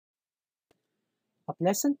A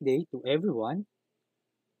pleasant day to everyone.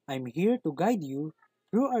 I'm here to guide you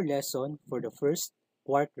through our lesson for the first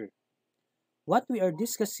quarter. What we are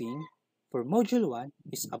discussing for Module 1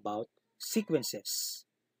 is about sequences.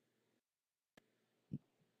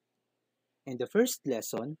 And the first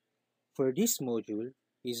lesson for this module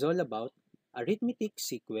is all about arithmetic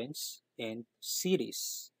sequence and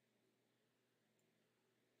series.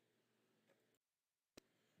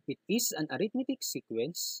 It is an arithmetic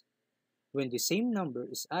sequence when the same number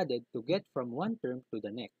is added to get from one term to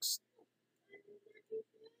the next.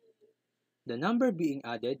 The number being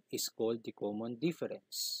added is called the common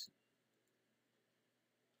difference.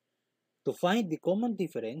 To find the common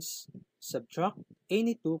difference, subtract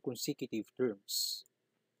any two consecutive terms.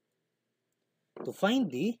 To find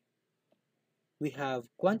D, we have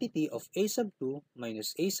quantity of a sub 2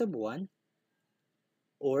 minus a sub 1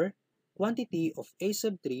 or quantity of a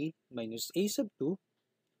sub 3 minus a sub 2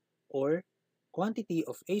 or quantity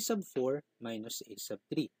of a sub 4 minus a sub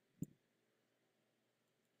 3.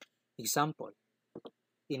 Example,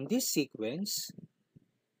 in this sequence,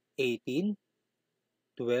 18,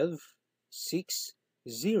 12, 6,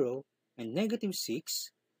 0, and negative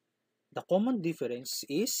 6, the common difference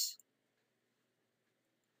is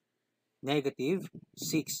negative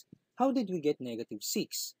 6. How did we get negative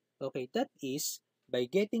 6? Okay, that is by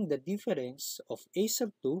getting the difference of a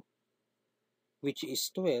sub 2, which is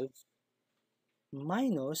 12,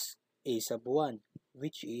 minus a sub 1,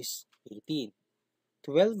 which is 18.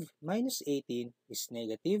 12 minus 18 is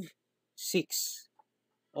negative 6.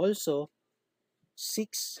 Also,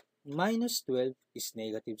 6 minus 12 is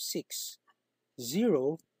negative 6.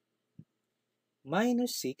 0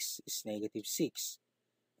 minus 6 is negative 6.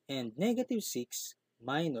 And negative 6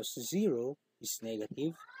 minus 0 is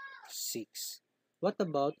negative 6. What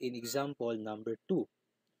about in example number 2?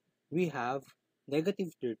 We have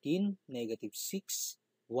negative 13, negative 6,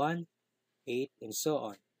 1, 8, and so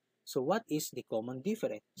on. So what is the common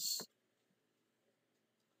difference?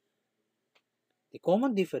 The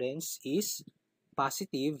common difference is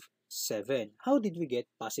positive 7. How did we get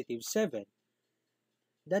positive 7?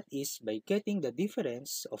 That is by getting the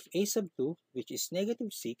difference of a sub 2, which is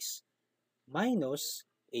negative 6, minus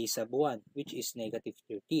a sub 1, which is negative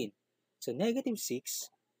 13. So negative 6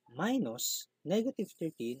 minus negative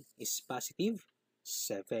 13 is positive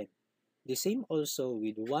 7. The same also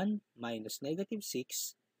with 1 minus negative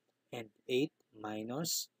 6 and 8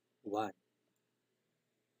 minus 1.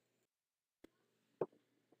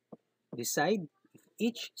 Decide if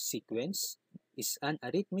each sequence is an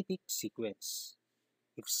arithmetic sequence.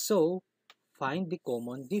 If so, find the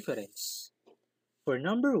common difference. For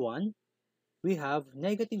number 1, we have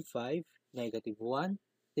negative 5, negative 1,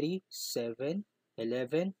 3, 7,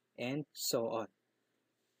 11, and so on.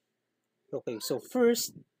 Okay, so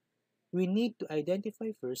first, we need to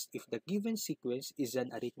identify first if the given sequence is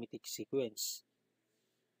an arithmetic sequence.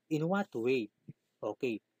 In what way?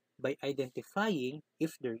 Okay, by identifying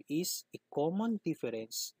if there is a common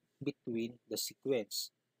difference between the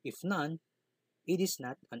sequence. If none, it is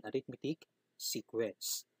not an arithmetic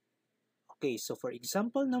sequence. Okay, so for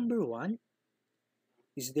example number 1,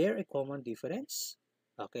 is there a common difference?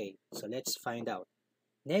 Okay, so let's find out.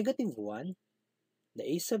 Negative 1, the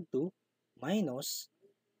a sub 2, minus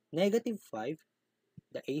negative 5,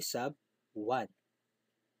 the a sub 1,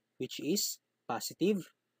 which is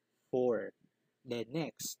positive 4. Then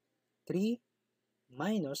next, 3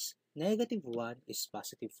 minus negative 1 is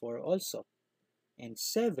positive 4 also. And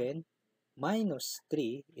 7 minus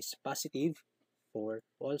 3 is positive 4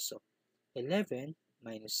 also. 11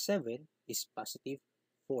 minus 7 is positive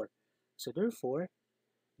 4. So therefore,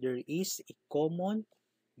 there is a common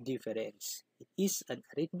difference. It is an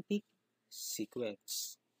arithmetic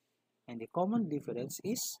sequence. And the common difference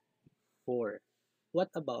is 4. What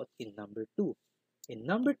about in number 2? In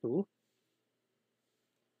number 2,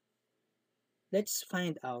 let's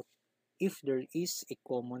find out if there is a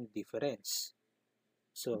common difference.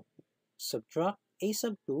 So, subtract a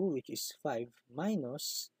sub 2, which is 5,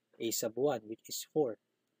 minus a sub 1, which is 4.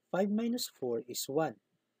 5 minus 4 is 1.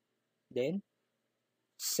 Then,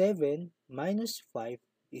 7 minus 5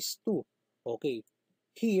 is 2. Okay,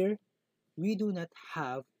 here, we do not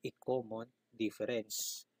have a common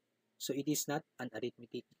difference. So, it is not an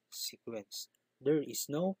arithmetic sequence. There is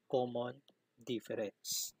no common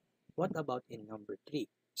difference. What about in number 3?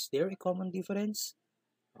 Is there a common difference?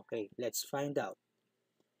 Okay, let's find out.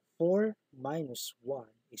 4 minus 1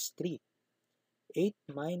 is 3. 8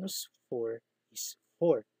 minus 4 is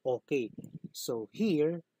 4. Okay, so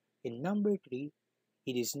here, in number 3,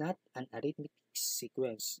 it is not an arithmetic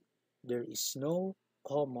sequence. There is no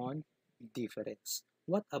common difference.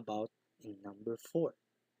 What about in number 4.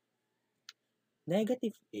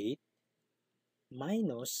 Negative 8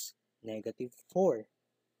 minus negative 4.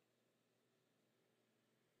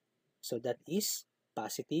 So that is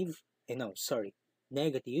positive,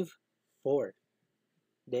 negative 4.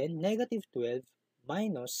 Then negative 12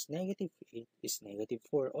 minus negative 8 is negative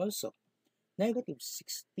 4 also. Negative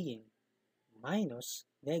 16 minus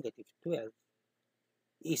negative 12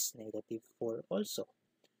 is negative 4 also.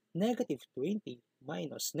 Negative 20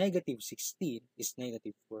 minus negative 16 is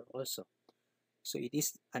negative 4 also. So it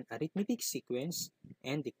is an arithmetic sequence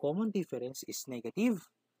and the common difference is negative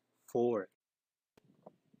 4.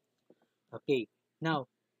 Okay, now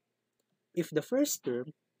if the first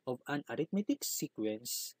term of an arithmetic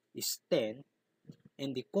sequence is 10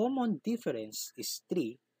 and the common difference is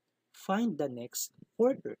 3, find the next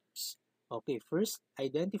 4 terms. Okay, first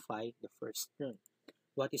identify the first term.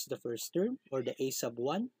 What is the first term or the a sub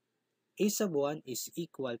 1? A sub 1 is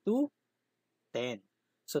equal to 10.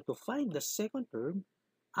 So to find the second term,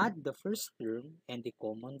 add the first term and the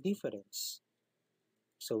common difference.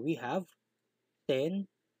 So we have 10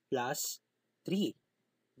 plus 3.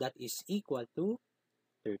 That is equal to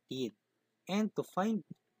 13. And to find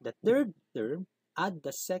the third term, add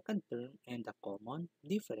the second term and the common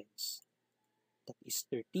difference. That is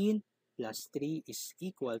 13 plus 3 is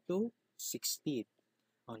equal to 16.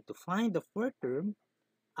 And to find the fourth term,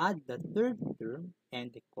 add the third term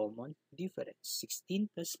and the common difference. 16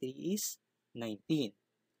 plus 3 is 19.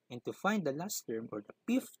 And to find the last term or the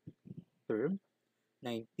fifth term,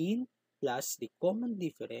 19 plus the common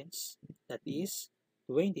difference, that is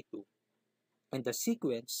 22. And the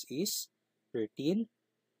sequence is 13,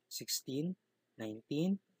 16,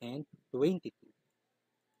 19, and 22.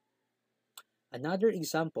 Another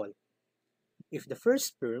example, if the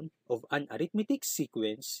first term of an arithmetic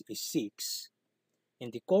sequence is 6,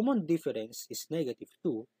 and the common difference is negative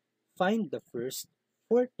 2, find the first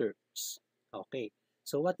 4 terms. Okay,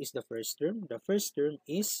 so what is the first term? The first term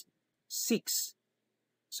is 6.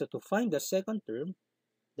 So to find the second term,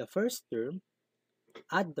 the first term,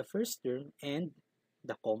 add the first term and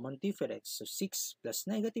the common difference. So 6 plus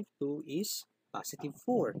negative 2 is positive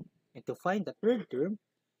 4. And to find the third term,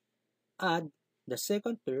 add the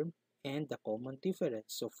second term and the common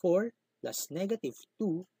difference. So 4 plus negative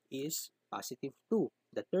 2 is positive 2,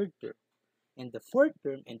 the third term. And the fourth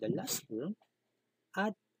term and the last term,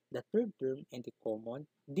 add the third term and the common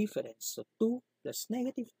difference. So 2 plus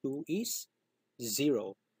negative 2 is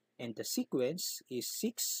 0. And the sequence is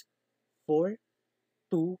 6, 4,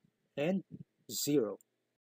 2, and 0.